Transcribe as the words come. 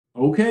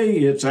Okay,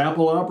 it's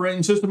Apple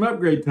operating system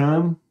upgrade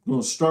time. I'm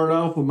going to start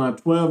off with my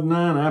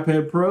 12.9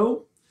 iPad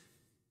Pro.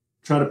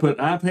 Try to put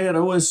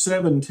iPadOS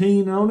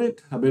 17 on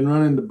it. I've been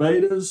running the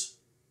betas.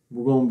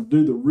 We're going to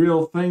do the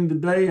real thing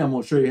today. I'm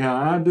going to show you how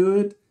I do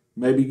it.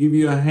 Maybe give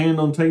you a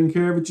hand on taking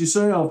care of it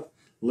yourself.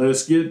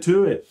 Let's get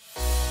to it.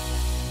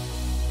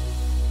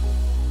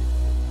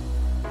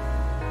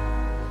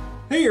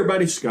 Hey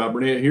everybody, Scott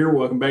Burnett here.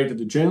 Welcome back to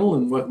the channel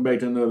and welcome back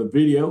to another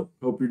video.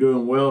 Hope you're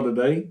doing well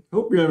today.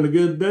 Hope you're having a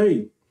good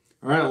day.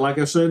 All right, like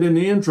I said in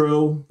the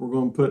intro, we're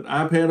going to put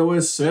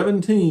iPadOS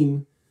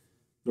 17,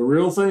 the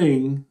real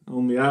thing,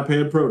 on the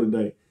iPad Pro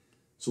today.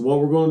 So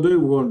what we're going to do,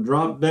 we're going to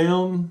drop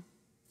down.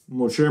 I'm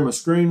going to share my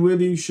screen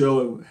with you,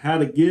 show how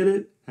to get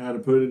it, how to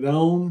put it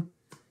on.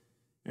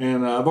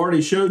 And I've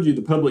already showed you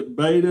the public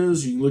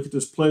betas. You can look at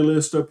this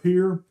playlist up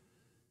here.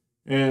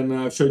 And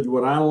I've showed you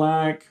what I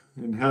like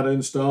and how to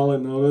install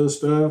it and all that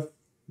stuff.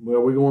 Well,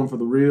 we're going for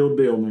the real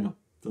deal now.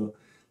 So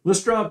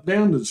let's drop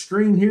down to the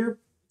screen here.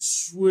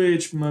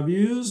 Switch my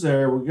views.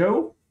 There we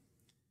go.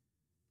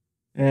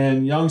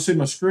 And y'all can see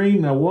my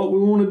screen. Now what we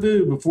want to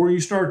do before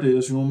you start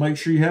this, you want to make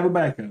sure you have a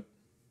backup.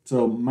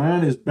 So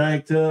mine is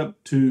backed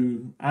up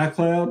to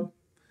iCloud.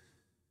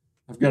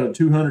 I've got a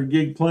 200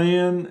 gig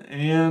plan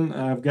and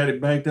I've got it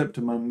backed up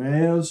to my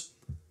NAS.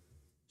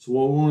 So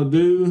what we want to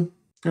do,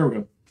 there we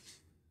go.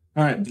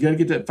 All right, you got to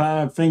get that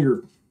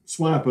 5-finger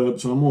swipe up.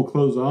 So I'm going to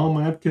close all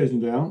my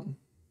applications out.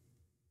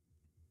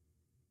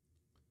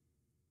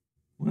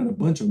 We had a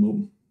bunch of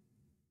them.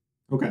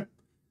 Okay,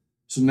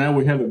 so now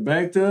we have it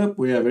backed up.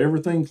 We have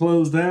everything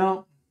closed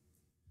out.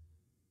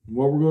 And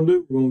what we're going to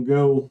do, we're going to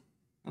go,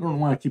 I don't know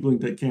why I keep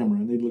looking at that camera.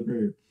 I need to look right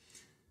here.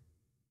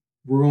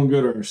 We're going to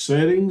go to our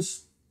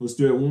settings. Let's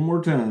do it one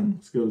more time.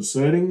 Let's go to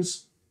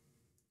settings.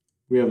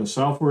 We have a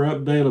software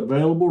update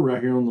available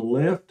right here on the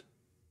left.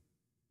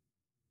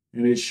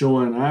 And it's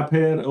showing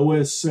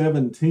iPadOS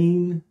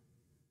 17,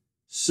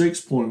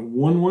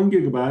 6.11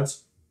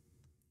 gigabytes.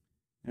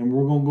 And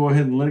we're going to go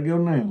ahead and let it go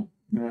now.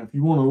 Now, if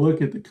you want to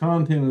look at the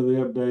content of the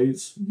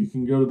updates, you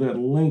can go to that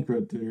link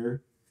right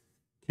there,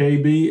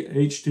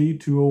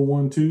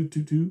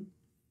 KBHT201222.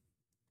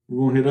 We're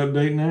going to hit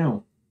update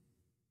now.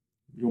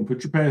 You're going to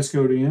put your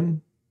passcode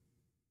in.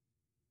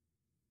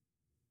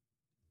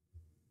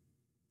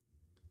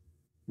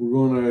 We're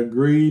going to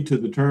agree to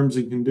the terms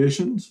and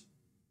conditions.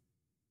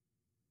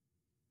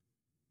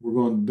 We're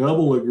going to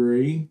double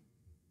agree.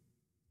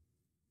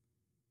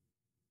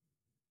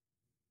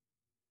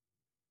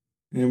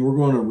 And we're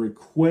going to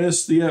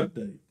request the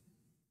update.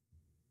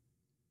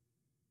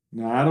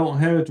 Now, I don't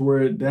have it to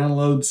where it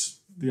downloads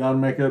the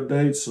automatic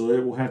updates, so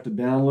it will have to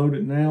download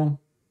it now.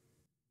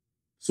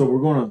 So we're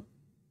going to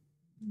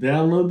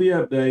download the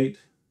update.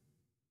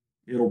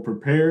 It'll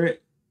prepare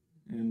it,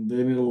 and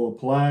then it'll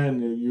apply,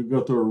 and you'll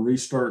go through a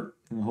restart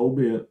in a whole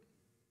bit.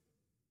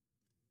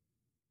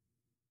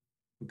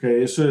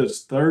 Okay, it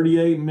says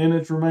 38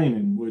 minutes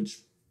remaining,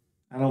 which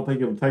I don't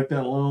think it'll take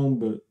that long,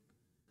 but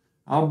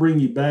I'll bring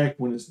you back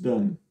when it's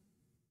done,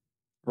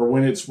 or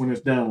when it's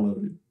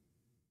downloaded.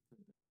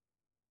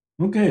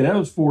 Okay, that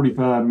was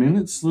 45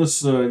 minutes.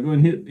 Let's go ahead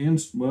and hit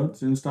it's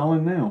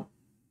installing now.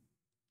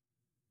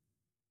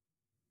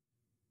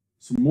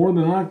 So more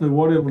than likely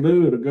what it'll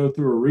do, it'll go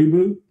through a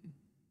reboot,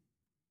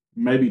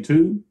 maybe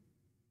two.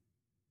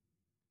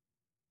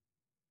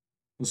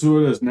 Let's see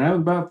what it is. Now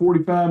it's about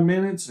 45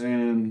 minutes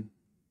and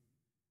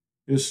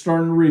it's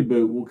starting to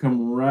reboot. We'll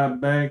come right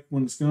back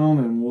when it's gone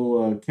and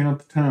we'll count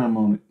the time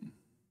on it.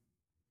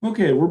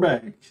 Okay, we're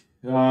back.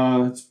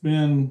 It's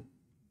been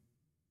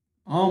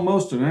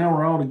almost an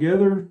hour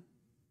altogether.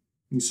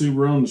 You can see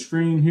we're on the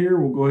screen here.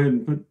 We'll go ahead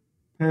and put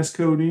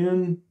passcode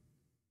in.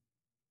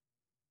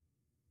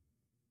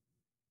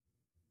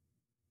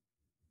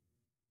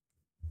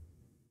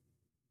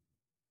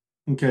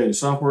 Okay,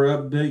 software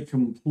update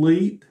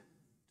complete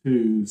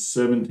to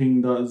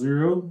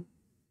 17.0,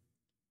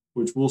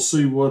 which we'll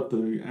see what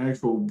the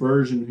actual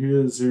version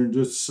is here in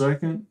just a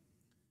second.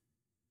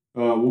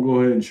 We'll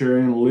go ahead and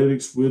share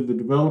analytics with the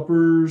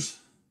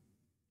developers.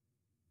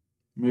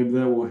 Maybe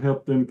that will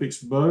help them fix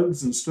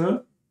bugs and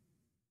stuff.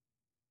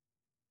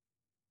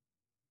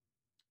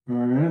 All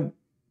right,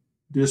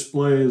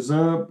 display is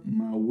up.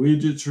 My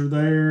widgets are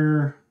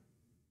there.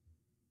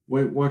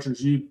 Weight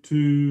Watchers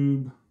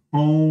YouTube,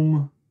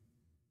 home.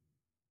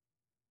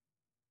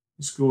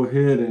 Let's go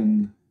ahead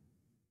and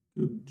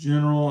go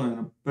general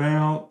and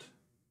about.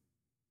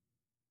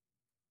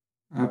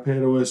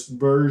 iPadOS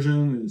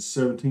version is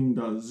 17.0,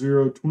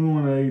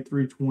 21A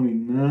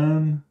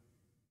 329.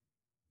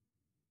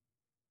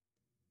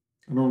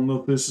 I don't know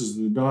if this is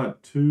the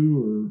 .2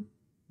 or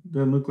it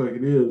doesn't look like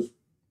it is.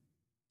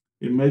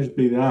 It may just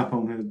be the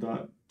iPhone has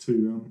 .2,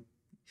 I'm not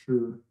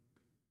sure.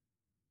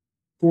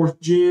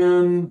 4th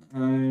gen,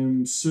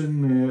 I'm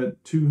sitting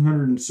at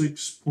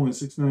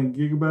 206.69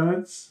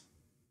 gigabytes.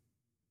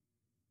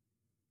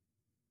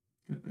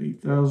 Got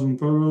 8,000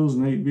 photos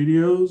and 8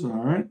 videos. All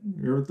right,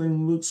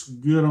 everything looks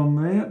good on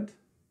that.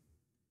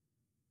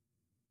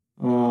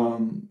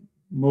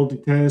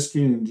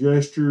 multitasking and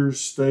gestures,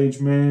 stage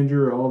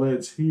manager, all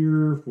that's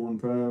here. 4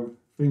 and 5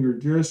 finger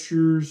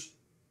gestures.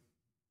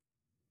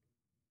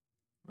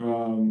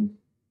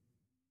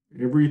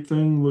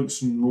 Everything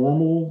looks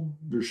normal.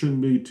 There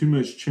shouldn't be too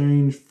much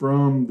change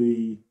from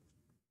the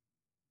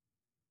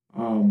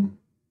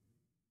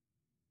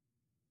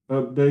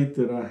update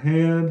that I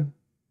had.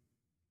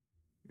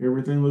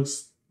 Everything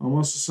looks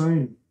almost the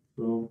same.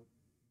 So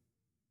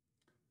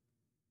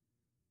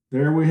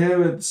there we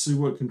have it. Let's see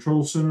what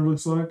Control Center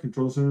looks like.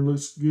 Control Center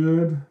looks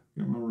good.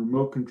 Got my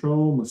remote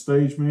control, my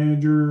stage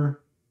manager,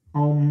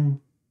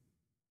 home,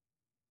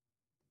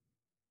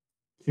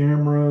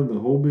 camera, the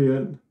whole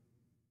bit.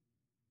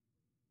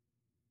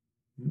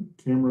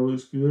 Camera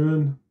looks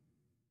good.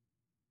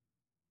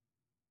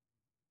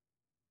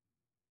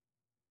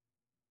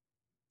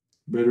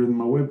 Better than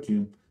my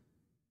webcam.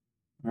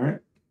 All right.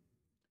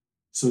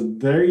 So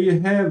there you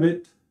have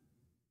it.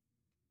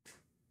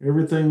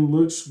 Everything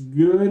looks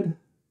good.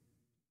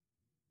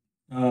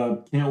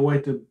 Can't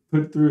wait to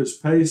put it through its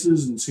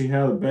paces and see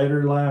how the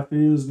battery life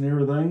is and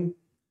everything.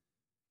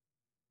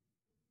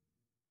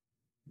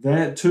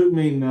 That took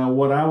me, now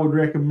what I would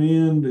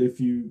recommend if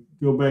you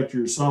go back to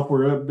your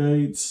software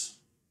updates,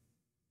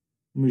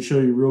 let me show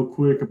you real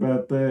quick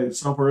about that.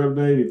 Software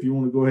update, if you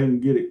want to go ahead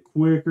and get it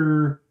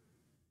quicker,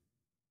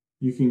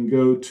 you can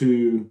go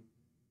to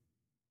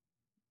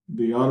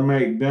the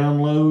automatic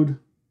download.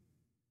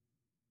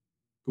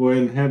 Go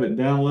ahead and have it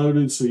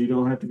downloaded so you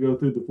don't have to go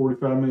through the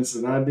 45 minutes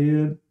that I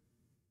did.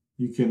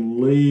 You can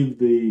leave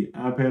the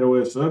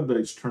iPadOS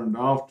updates turned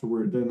off to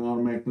where it doesn't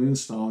automatically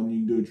install and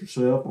you can do it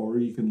yourself, or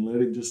you can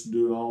let it just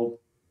do it all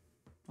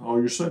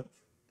yourself.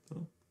 So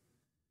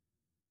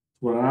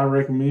that's what I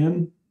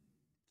recommend.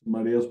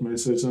 Somebody else may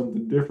say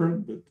something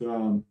different,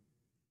 but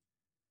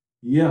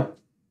yeah,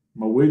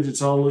 my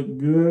widgets all look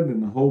good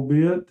and the whole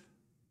bit.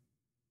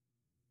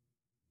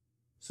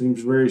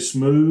 Seems very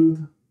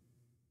smooth,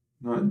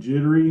 not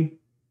jittery.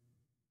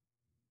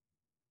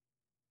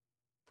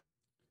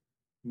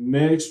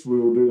 Next,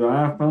 we'll do the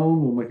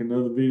iPhone. We'll make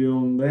another video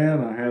on that.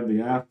 I have the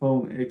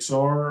iPhone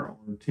XR or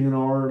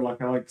 10R,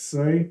 like I like to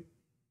say.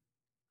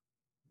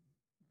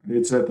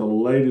 It's at the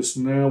latest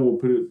now. We'll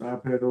put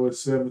iPadOS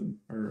 7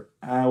 or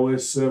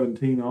iOS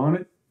 17 on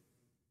it.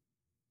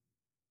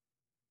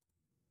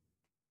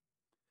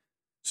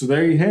 So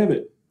there you have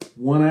it.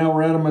 1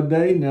 hour out of my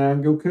day. Now I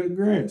can go cut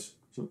grass.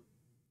 So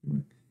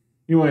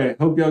anyway,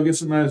 I hope y'all get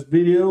some nice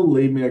video.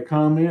 Leave me a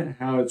comment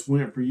how it's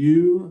went for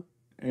you.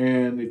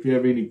 And if you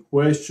have any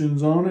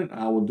questions on it,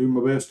 I will do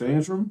my best to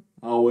answer them.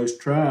 I always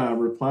try. I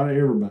reply to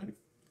everybody.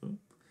 So,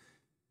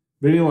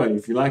 but anyway,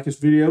 if you like this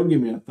video,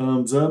 give me a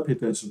thumbs up. Hit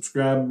that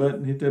subscribe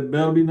button. Hit that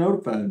bell to be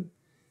notified.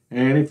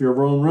 And if you're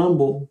over on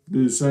Rumble,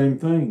 do the same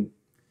thing.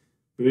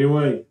 But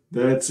anyway,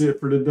 that's it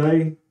for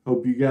today.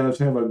 Hope you guys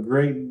have a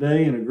great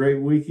day and a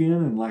great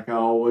weekend. And like I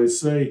always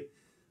say,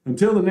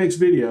 until the next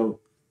video,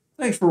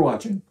 thanks for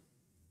watching.